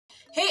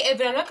Hey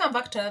everyone, welcome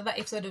back to another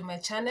episode of my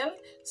channel.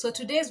 So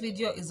today's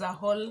video is a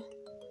haul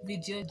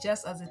video,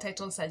 just as the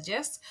title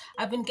suggests.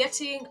 I've been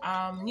getting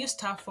new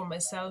stuff for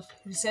myself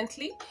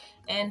recently,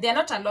 and they're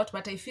not a lot,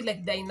 but I feel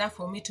like they're enough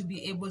for me to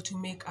be able to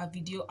make a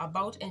video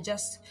about and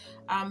just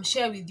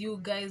share with you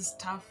guys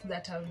stuff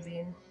that I've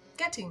been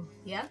getting.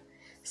 Yeah,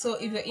 so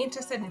if you're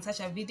interested in such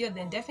a video,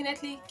 then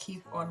definitely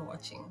keep on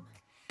watching.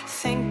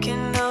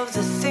 Thinking of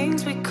the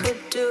things we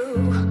could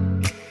do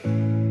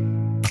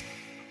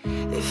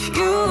if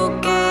you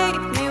gave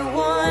me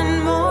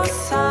one more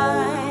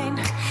sign.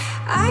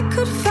 I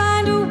could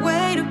find a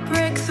way to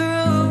break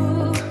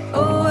through,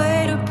 a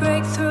way to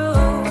break through.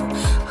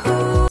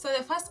 So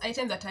the first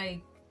item that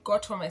I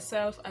got for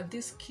myself are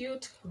these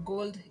cute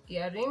gold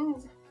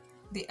earrings.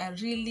 They are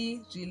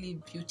really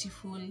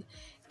beautiful,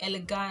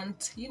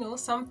 elegant, you know,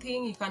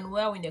 something you can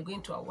wear when you're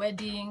going to a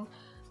wedding,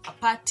 a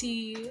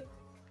party,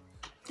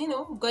 you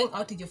know, going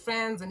out with your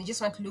friends and you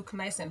just want to look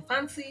nice and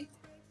fancy.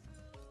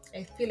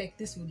 I feel like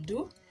this will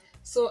do.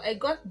 So I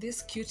got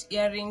these cute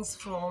earrings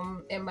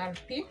from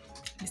MRP,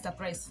 Mr.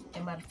 Price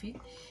MRP,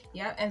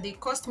 yeah, and they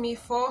cost me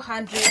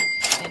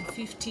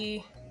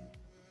 450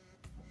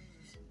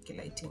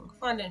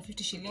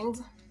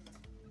 shillings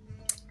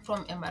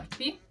from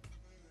MRP.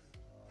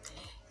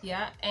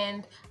 Yeah,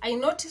 and I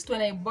noticed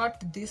when I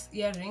bought these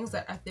earrings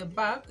that at the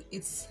back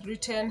it's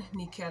written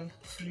nickel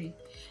free.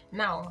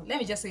 Now let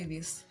me just say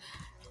this: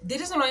 the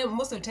reason why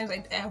most of the times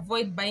I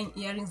avoid buying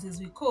earrings is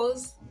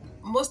because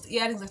most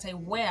earrings that I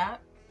wear,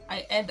 I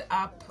end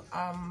up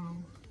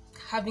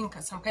having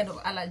some kind of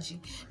allergy.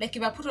 Like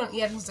if I put on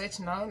earrings right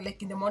now,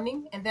 like in the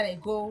morning, and then I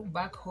go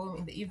back home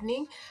in the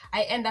evening,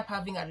 I end up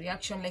having a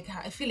reaction. Like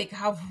I feel like I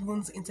have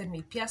wounds inside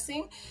me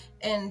piercing,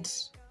 and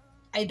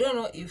I don't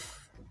know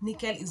if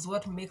nickel is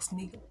what makes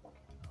me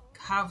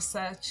have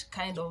such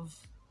kind of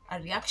a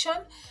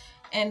reaction.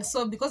 And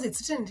so because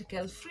it's written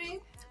nickel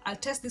free, I'll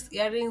test these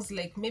earrings,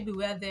 like maybe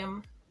wear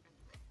them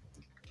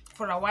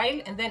for a while,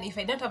 and then if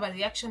I don't have a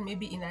reaction,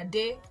 maybe in a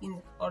day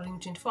or in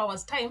 24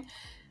 hours time,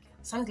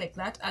 something like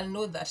that, I'll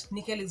know that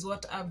nickel is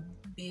what has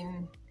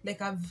been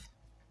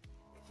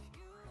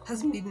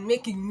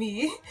making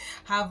me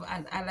have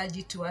an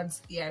allergy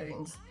towards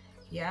earrings.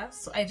 Yeah,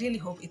 so I really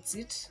hope it's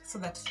it, so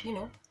that, you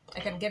know, I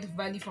can get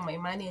value for my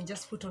money and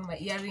just put on my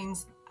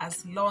earrings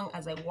as long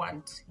as I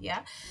want.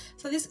 Yeah,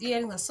 so these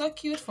earrings are so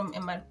cute from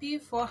MRP,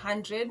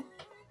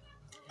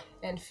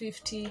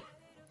 450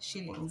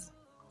 shillings.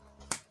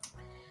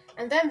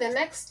 And then the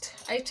next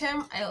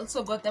item, I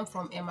also got them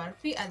from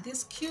MRP, are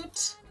these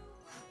cute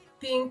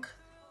pink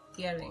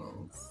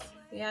earrings.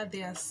 Yeah,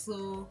 they are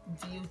so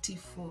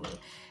beautiful,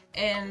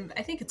 and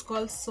I think it's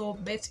called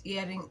sorbet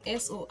earring,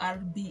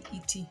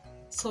 S-O-R-B-E-T,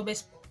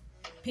 sorbet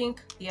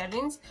pink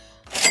earrings,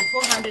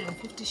 for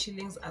 450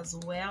 shillings as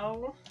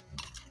well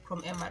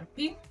from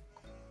MRP,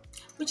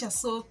 which are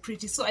so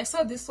pretty. So I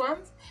saw this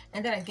one,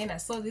 and then again I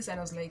saw this, and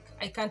I was like,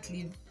 I can't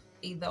leave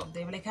either of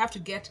them. Like I have to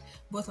get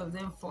both of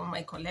them for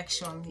my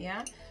collection.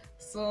 Yeah,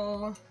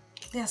 so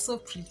they are so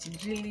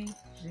pretty,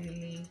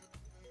 really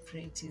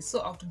pretty,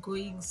 so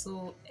outgoing,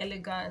 so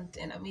elegant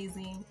and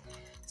amazing.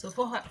 So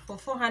for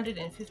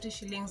 450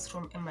 shillings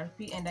from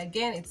MRP, and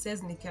again it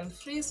says nickel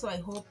free, so I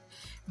hope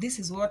this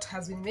is what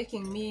has been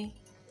making me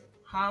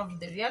have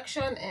the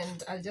reaction,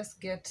 and I'll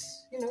just get,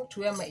 you know, to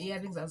wear my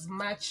earrings as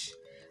much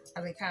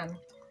as I can.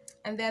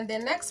 And then the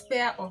next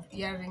pair of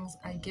earrings,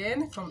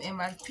 again from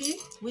MRP,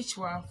 which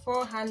were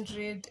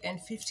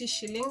 450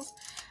 shillings,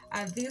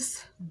 are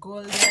these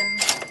golden,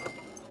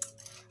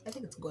 I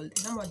think it's golden,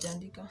 it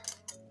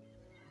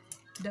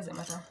doesn't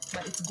matter,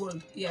 but it's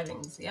gold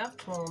earrings, yeah,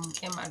 from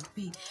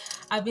MRP.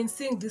 I've been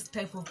seeing this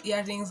type of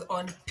earrings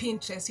on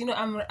Pinterest. You know,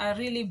 I'm a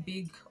really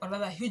big, or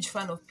rather huge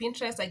fan of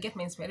Pinterest. I get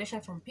my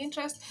inspiration from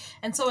Pinterest,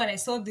 and so when I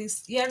saw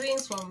these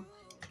earrings on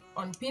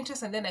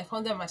Pinterest and then I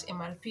found them at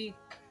MRP,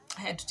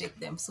 I had to take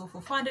them. So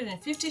for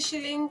 450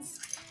 shillings,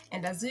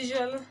 and as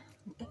usual,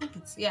 I think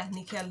it's, yeah,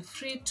 nickel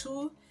free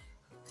too,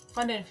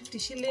 450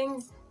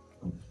 shillings.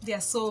 They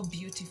are so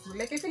beautiful.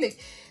 Like I feel like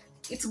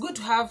it's good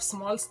to have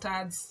small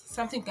studs,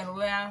 something you can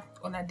wear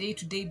on a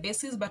day-to-day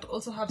basis, but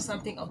also have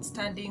something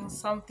outstanding,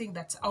 something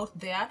that's out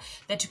there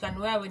that you can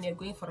wear when you're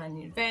going for an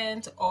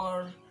event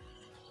or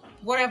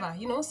whatever,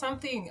 you know,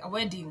 something, a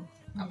wedding,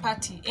 a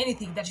party,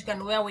 anything that you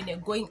can wear when you're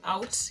going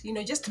out, you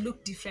know, just to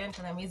look different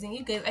and amazing.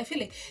 You guys, I feel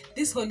like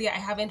this whole year I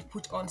haven't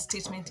put on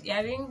statement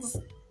earrings.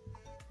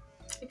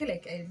 I feel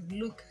like I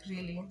look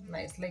really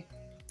nice, like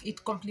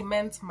it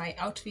complements my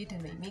outfit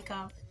and my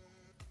makeup.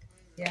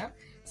 Yeah,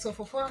 so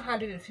for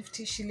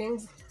 450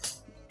 shillings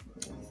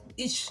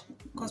each,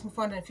 cost me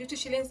 450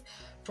 shillings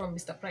from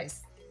Mr.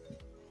 Price.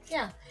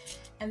 Yeah,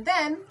 and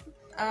then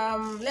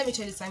let me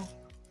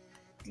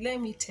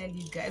tell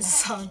you guys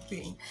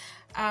something.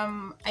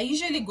 I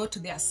usually go to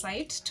their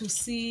site to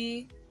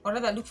see, or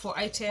rather look for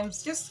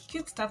items, just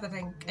cute stuff that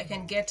I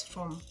can get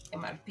from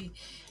MRP.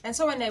 And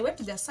so when I went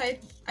to their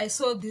site, I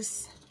saw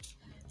this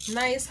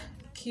nice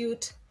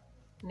cute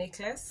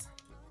necklace,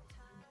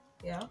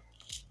 yeah,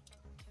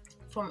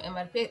 from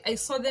MRP. I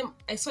saw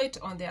it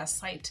on their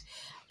site,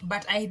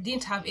 but I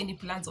didn't have any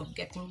plans of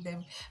getting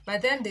them.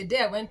 But then the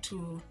day I went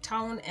to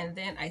town, and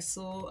then I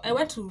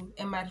went to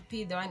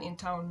MRP, the one in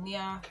town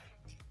near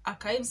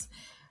Archives.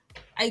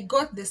 I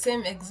got the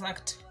same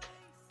exact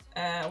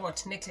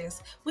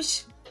necklace,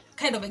 which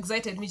kind of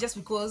excited me, just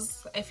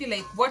because I feel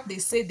like what they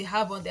say they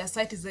have on their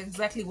site is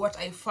exactly what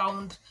I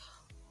found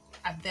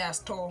at their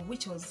store,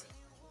 which was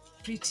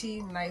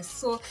pretty nice.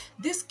 So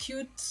this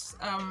cute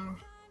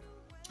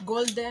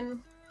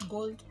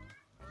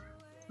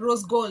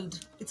rose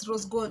gold, it's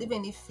rose gold,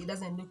 even if it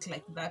doesn't look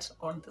like that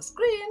on the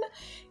screen.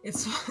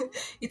 It's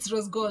it's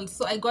rose gold.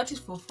 So I got it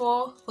for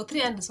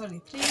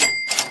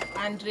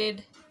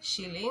 300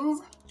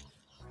 shillings,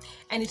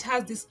 and it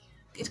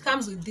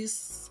comes with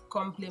this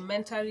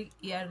complimentary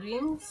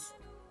earrings.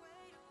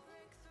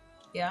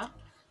 Yeah,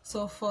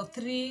 so for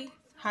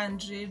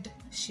 300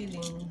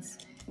 shillings.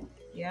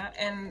 Yeah,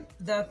 and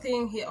the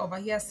thing here over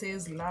here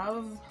says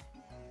love.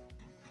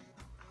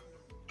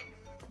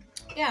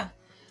 Yeah,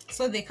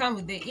 so they come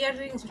with the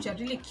earrings, which are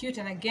really cute,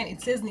 and again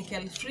it says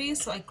nickel free.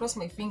 So I cross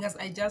my fingers.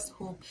 I just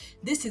hope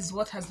this is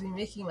what has been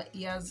making my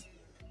ears,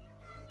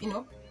 you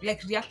know,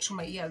 like react to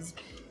my ears,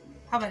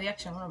 have a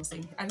reaction, what I'm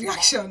saying, a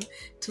reaction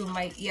to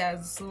my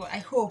ears. So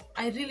I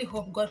really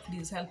hope, God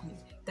please help me,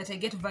 that I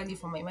get value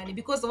for my money,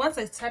 because once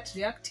I start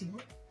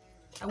reacting,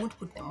 I won't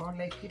put them on,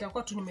 like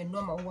itakuwa tu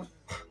nimenoma one.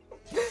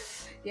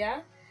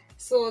 Yeah,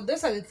 so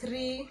those are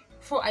the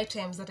 4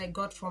 items that I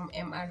got from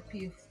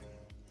MRP.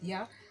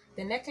 Yeah,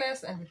 the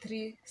necklace and the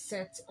 3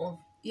 sets of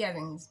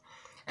earrings.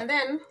 And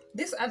then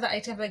these other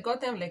items, I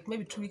got them like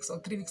maybe 2 weeks or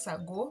 3 weeks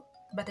ago,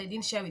 but I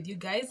didn't share with you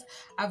guys.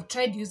 I've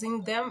tried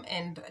using them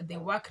and they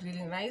work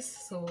really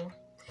nice. So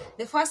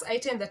the first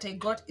item that I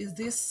got is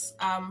this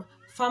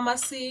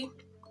pharmacy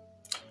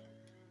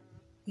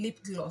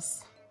lip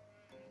gloss.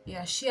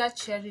 Yeah, sheer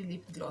cherry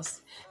lip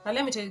gloss. Now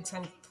let me tell you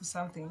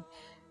something.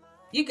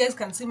 You guys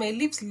can see my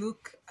lips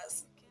look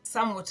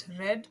somewhat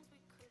red,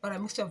 or a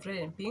mixture of red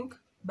and pink,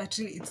 but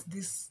really it's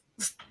this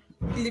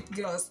lip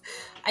gloss.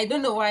 I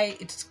don't know why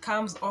it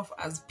comes off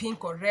as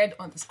pink or red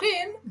on the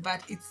screen,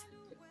 but it's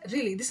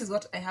really, this is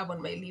what I have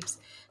on my lips.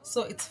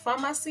 So it's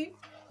pharmacy,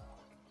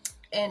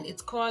 and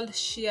it's called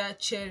sheer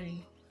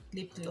cherry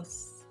lip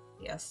gloss.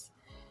 Yes,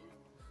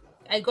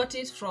 I got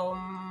it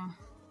from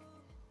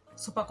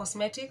Super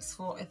Cosmetics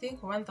for I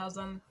think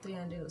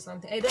 1,300 or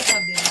something. I don't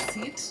have the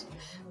receipt,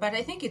 but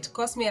I think it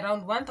cost me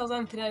around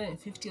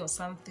 1,350 or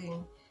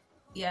something.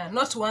 Yeah,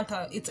 not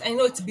 1,000. I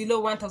know it's below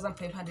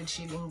 1,500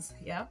 shillings.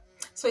 Yeah,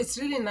 so it's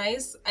really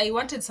nice. I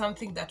wanted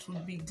something that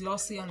would be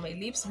glossy on my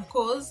lips,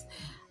 because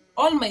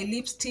all my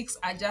lipsticks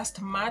are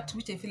just matte,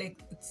 which I feel like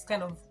it's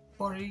kind of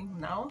boring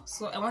now.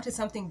 So I wanted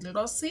something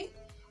glossy.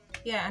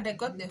 Yeah, and I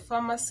got this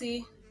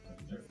pharmacy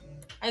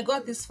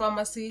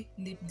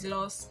lip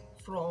gloss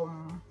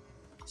from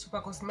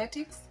Super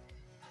Cosmetics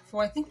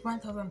for I think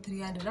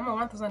 1,300. I'm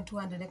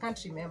 1,200. I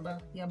can't remember.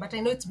 Yeah, but I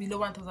know it's below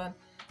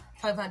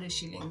 1,500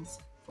 shillings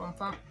from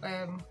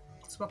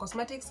Super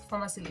Cosmetics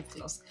pharmacy lip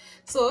gloss.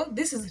 So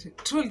this is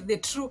the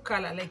true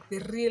color, like the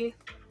real.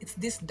 It's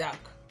this dark,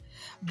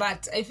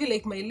 but I feel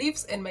like my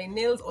lips and my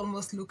nails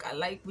almost look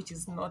alike, which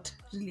is not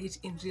really it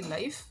in real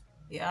life.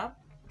 Yeah,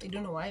 I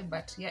don't know why,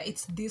 but yeah,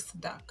 it's this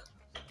dark.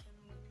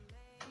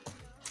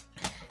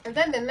 And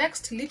then the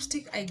next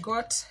lipstick I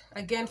got,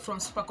 again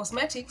from Super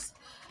Cosmetics,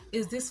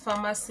 is this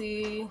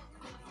pharmacy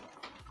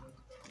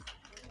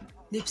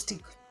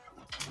lipstick.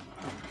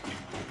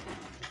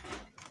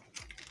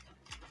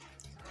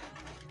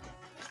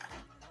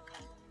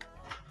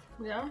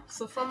 Yeah,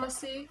 so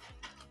pharmacy,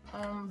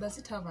 does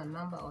it have a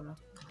number or a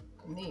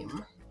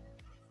name?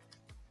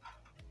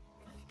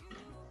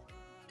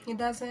 It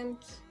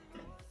doesn't.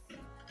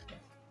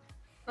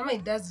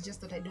 It does,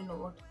 just that I don't know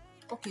what.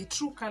 Okay,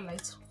 True Color.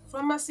 It's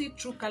pharmacy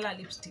True Color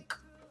lipstick.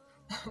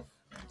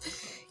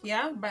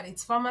 Yeah, but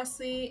it's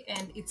pharmacy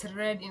and it's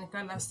red in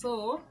color.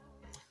 So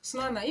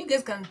now you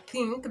guys can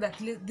think that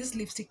this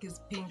lipstick is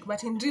pink,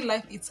 but in real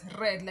life it's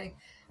red, like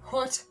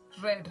hot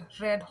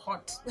red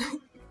hot.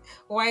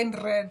 Wine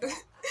red.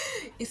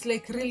 It's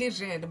like really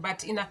red,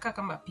 but in a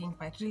kakama pink,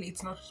 but really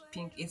it's not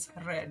pink, it's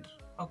red.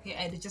 Okay,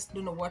 I just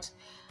don't know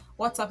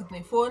what's up with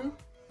my phone.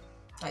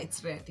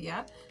 It's red.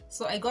 Yeah,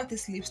 so I got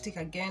this lipstick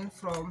again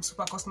from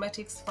Super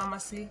Cosmetics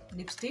pharmacy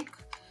lipstick,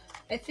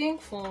 I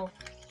think for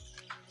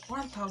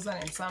 1,000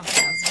 and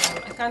something as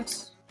well.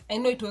 I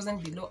know it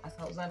wasn't below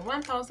 1,000.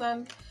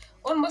 1,000,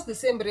 almost the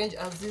same range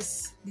as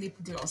this lip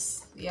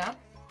gloss. Yeah,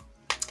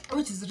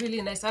 which is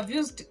really nice. I've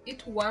used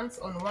it once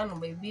on one of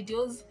my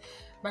videos,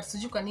 but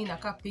Sujuka Nina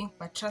ka pink,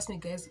 but trust me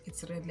guys,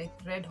 it's red, like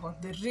red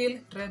hot, the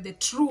real red, the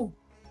true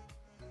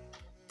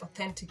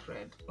authentic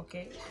red.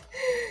 Okay.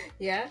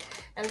 Yeah,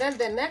 and then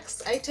the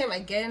next item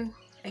again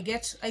I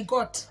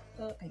got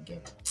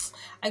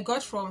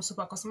from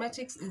Super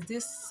Cosmetics is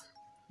this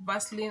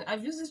Vaseline.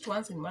 I've used it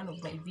once in one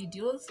of my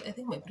videos, I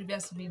think my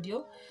previous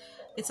video.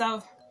 It's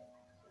a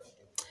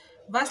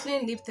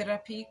Vaseline lip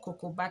therapy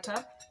cocoa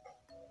butter.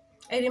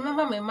 I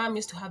remember my mom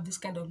used to have this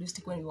kind of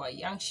lipstick when we were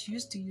young. She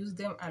used to use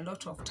them a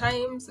lot of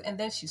times, and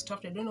then she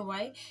stopped. I don't know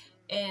why.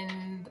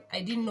 and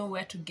I didn't know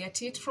where to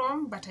get it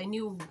from, but I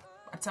knew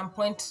at some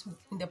point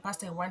in the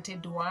past I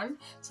wanted one.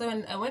 So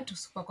when I went to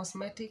Super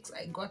Cosmetics,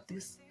 I got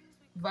this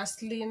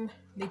Vaseline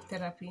lip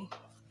therapy.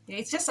 Yeah,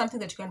 it's just something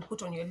that you can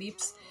put on your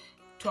lips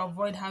to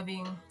avoid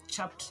having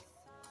chapped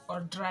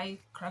or dry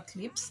cracked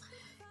lips.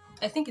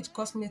 I think it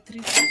cost me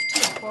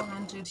 350 or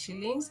 400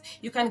 shillings.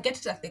 You can get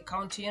it at the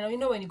counter. You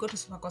know when you go to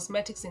Super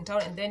Cosmetics in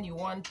town and then you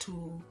want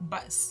to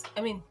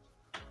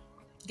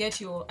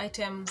get your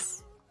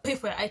items, pay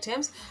for your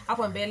items, up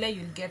on Bele,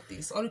 you'll get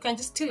this. Or you can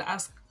just still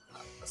ask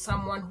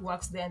someone who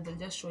works there and they'll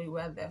just show you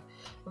where the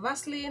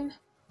Vaseline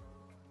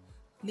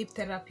lip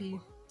therapy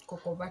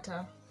cocoa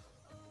butter,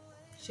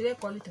 should I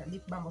call it a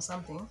lip balm or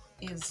something,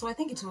 is. So I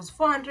think it was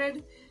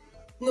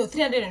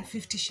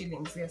 350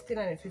 shillings. Yes,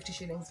 350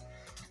 shillings.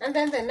 And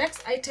then the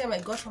next item I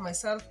got for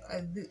myself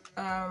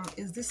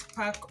is this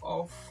pack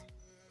of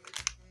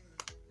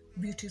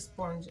beauty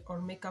sponge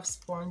or makeup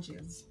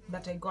sponges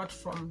that I got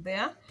from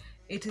there.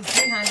 It is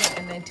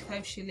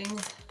 395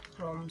 shillings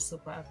from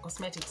Super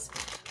Cosmetics.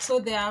 So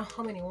there are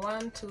how many?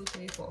 1, 2,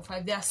 3, 4,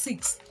 5. There are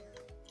 6.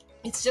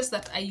 It's just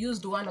that I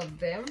used one of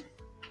them.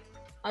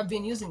 I've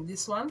been using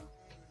this one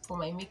for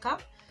my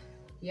makeup.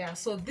 Yeah,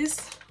 so this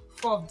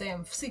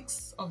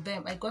 6 of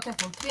them, I got them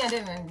from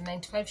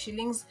 395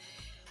 shillings,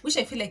 which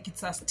I feel like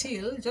it's a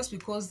steal just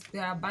because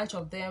there are a bunch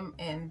of them,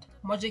 and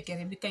Moja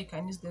Rebecca, you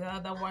can use the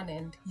other one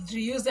and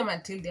reuse them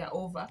until they're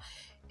over.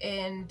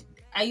 And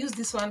I use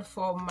this one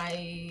for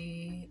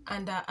my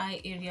under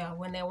eye area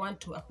when I want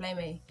to apply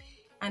my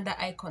under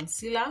eye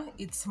concealer.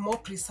 It's more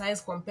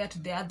precise compared to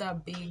the other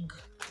big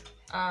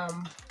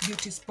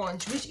beauty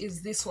sponge, which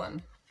is this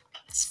one.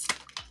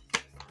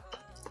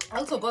 I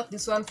also got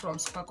this one from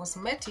Super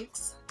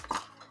Cosmetics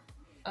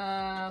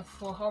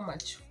for how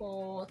much?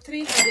 For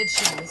 300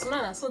 shillings.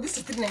 So this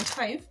is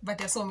 395, but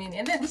there's so many.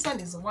 And then this one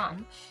is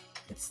 1.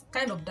 It's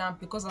kind of damp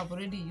because I've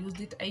already used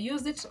it. I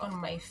used it on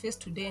my face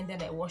today and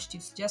then I washed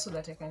it just so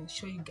that I can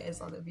show you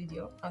guys on the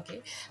video.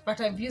 Okay,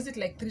 but I've used it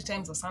like 3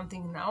 times or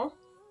something now.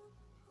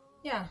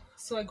 Yeah,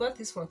 so I got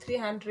this for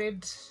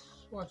 300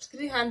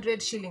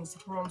 shillings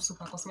from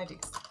Super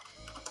Cosmetics.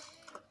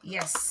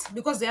 Yes,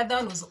 because the other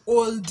one was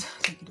old.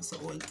 Like, it was so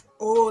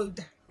old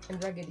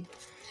and raggedy.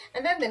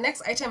 And then the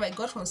next item I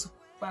got from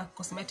Super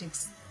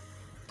Cosmetics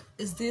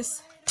is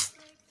this,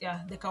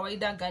 the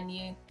Kawaida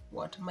Garnier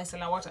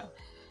micellar water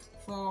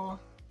for,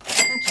 I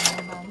can't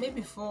remember,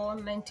 maybe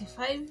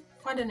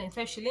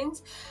 495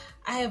 shillings.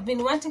 I have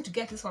been wanting to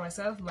get this for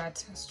myself,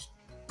 but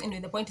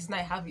anyway, the point is now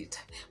I have it.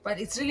 But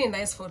it's really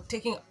nice for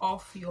taking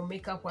off your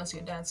makeup once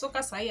you're done. So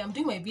Kasai, I'm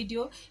doing my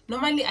video.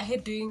 Normally I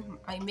hate doing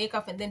my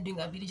makeup and then doing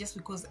a video just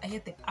because I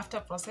hate the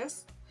after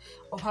process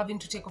of having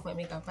to take off my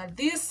makeup. But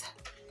this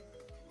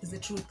is the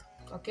truth.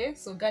 Okay,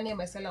 so Garnier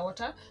micellar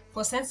water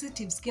for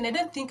sensitive skin. I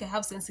don't think I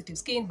have sensitive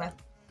skin, but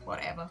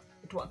whatever,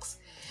 it works.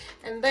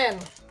 And then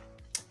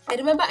I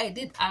remember I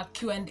did a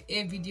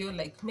Q&A video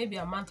like maybe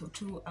a month or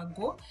 2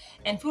 ago,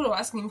 and people were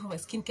asking me for my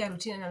skincare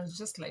routine, and I was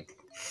just like,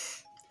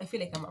 I feel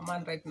like I'm a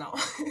man right now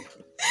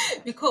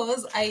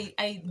because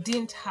I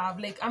didn't have,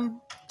 like,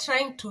 I'm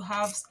trying to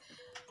have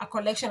a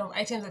collection of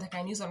items that I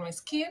can use on my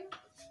skin.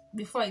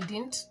 Before I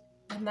didn't,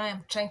 and now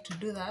I'm trying to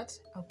do that.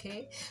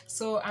 Okay,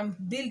 so I'm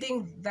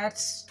building that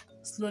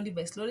slowly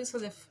by slowly. So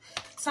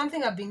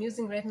something I've been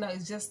using right now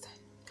is just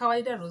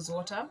Kawaida rose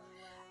water.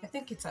 I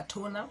think it's a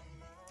toner.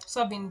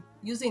 So I've been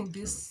using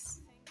this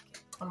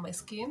on my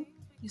skin.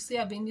 You see,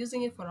 I've been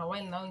using it for a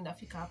while now in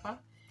Africa Upper.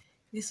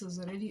 This was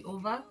already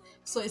over.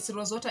 So it's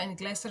rose water and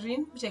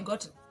glycerin, which I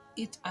got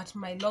it at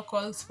my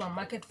local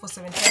supermarket for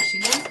 75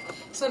 shillings.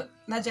 So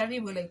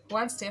Najaribu, like,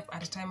 one step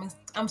at a time.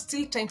 I'm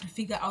still trying to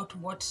figure out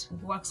what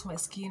works for my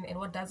skin and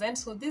what doesn't.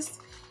 So this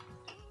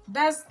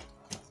does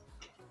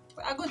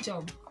a good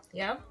job.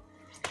 Yeah.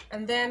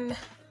 And then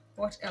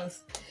what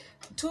else?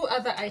 2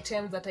 other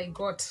items that I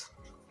got.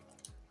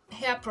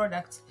 Hair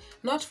products,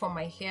 not for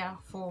my hair,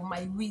 for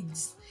my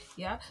wigs.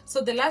 Yeah, so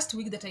the last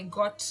wig that I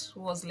got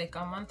was like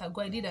a month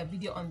ago. I did a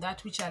video on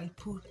that, which I'll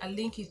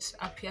link it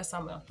up here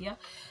somewhere. Yeah,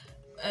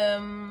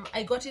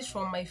 I got it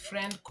from my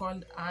friend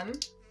called Anne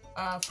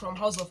from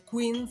House of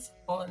Queens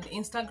on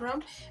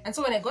Instagram. And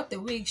so when I got the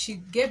wig, she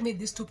gave me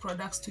these 2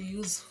 products to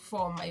use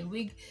for my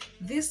wig.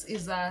 This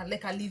is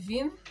like a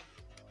leave-in,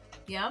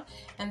 yeah,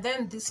 and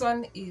then this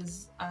one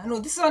is no,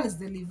 this one is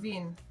the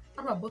leave-in.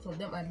 I don't know, both of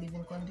them are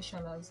leave-in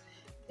conditioners.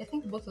 I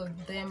think both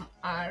of them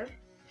are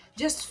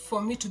just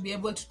for me to be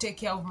able to take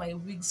care of my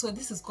wig. So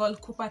this is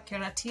called Cooper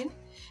Keratin,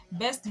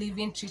 best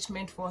leave-in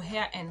treatment for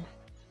hair and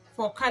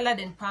for colored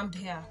and permed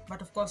hair,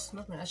 but of course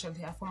not my natural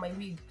hair, for my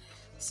wig.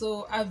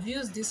 So I've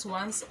used this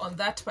once on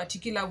that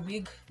particular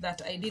wig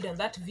that I did on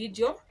that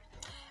video.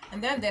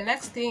 And then the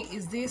next thing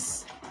is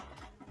this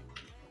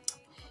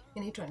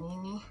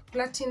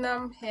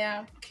Platinum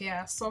Hair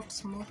Care Soft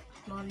Smooth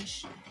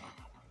Nourish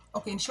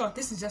Okay, in short,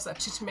 this is just a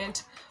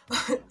treatment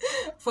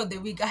for the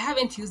wig. I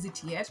haven't used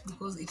it yet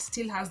because it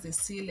still has the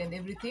seal and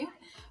everything,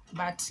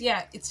 but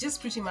yeah, it's just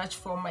pretty much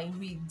for my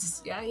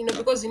wigs. Yeah, you know,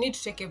 because you need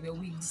to take care of your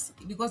wigs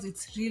because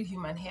it's real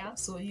human hair,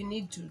 so you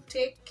need to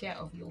take care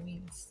of your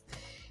wigs.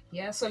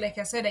 Yeah, so like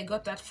I said, I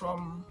got that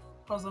from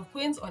House of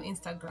Queens on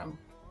Instagram.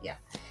 Yeah,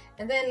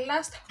 and then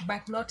last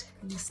but not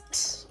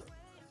least,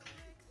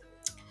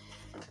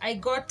 I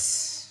got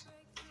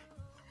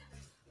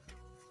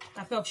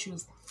a pair of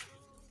shoes.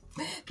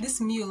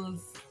 These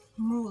mules.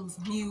 I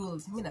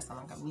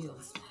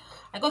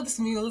got these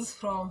mules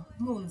from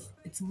mules.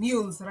 It's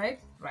mules,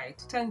 right?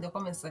 Right. Tell in the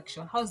comment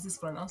section how is this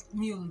pronounced?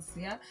 Mules,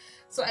 yeah.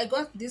 So I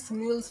got these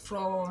mules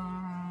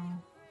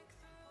from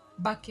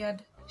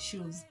Backyard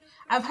Shoes.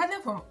 I've had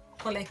them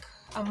for like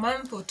a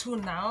month or two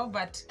now,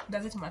 but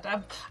doesn't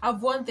matter.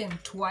 I've worn them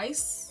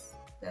twice.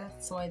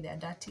 That's why they're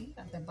dirty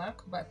at the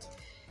back. But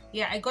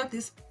yeah, I got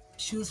these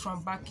shoes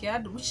from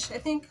Backyard, which I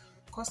think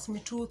cost me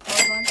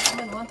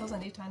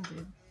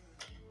 1,800.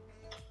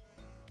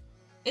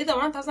 Either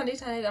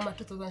 1,800 or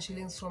 2,000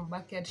 shillings from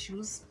Backyard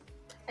Shoes.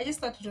 I just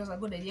thought it was a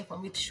good idea for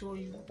me to show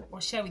you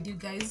or share with you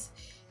guys.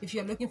 If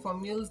you're looking for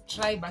mules,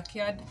 try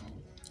Backyard.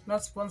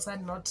 Not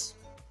sponsored, not.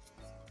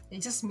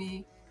 It's just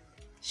me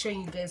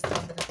showing you guys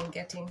stuff that I've been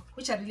getting,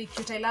 which are really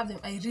cute. I love them.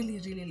 I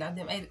really love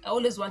them. I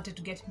always wanted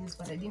to get mules,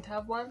 but I didn't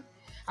have one,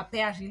 a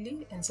pair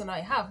really, and so now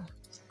I have.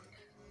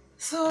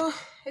 So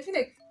I feel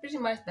like pretty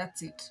much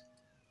that's it.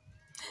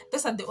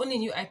 Those are the only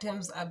new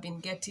items I've been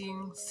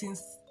getting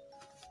since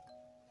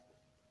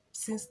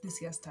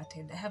this year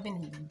started. I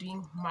haven't been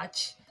doing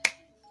much.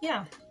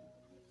 Yeah,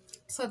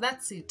 so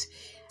that's it.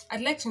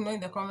 I'd like to know in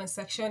the comment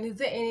section, is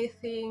there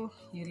anything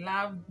you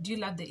love? Do you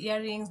love the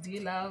earrings? Do you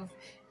love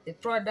the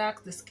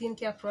products, the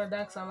skincare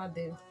products, some of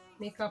the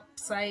makeup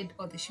side,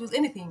 or the shoes?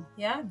 Anything?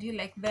 Yeah, do you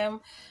like them?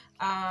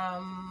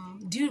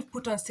 Do you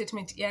put on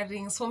statement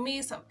earrings? For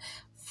me,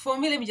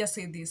 let me just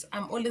say this,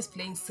 I'm always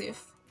playing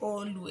safe.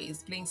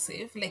 Always playing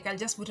safe. Like, I'll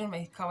just put on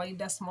my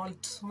kawaida small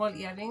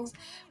earrings,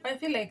 but I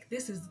feel like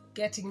this is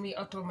getting me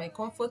out of my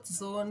comfort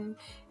zone.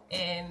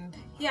 And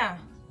yeah,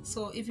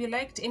 so if you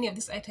liked any of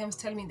these items,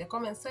 tell me in the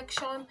comment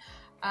section.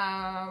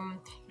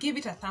 Give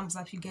it a thumbs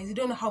up, you guys. You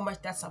don't know how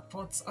much that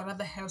supports or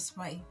rather helps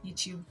my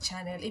YouTube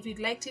channel. If you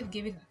liked it,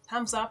 give it a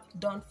thumbs up.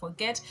 Don't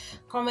forget,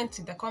 comment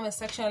in the comment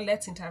section.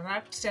 Let's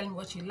interact. Tell me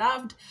what you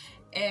loved,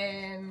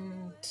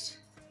 and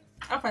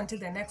up until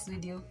the next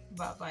video,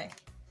 bye bye.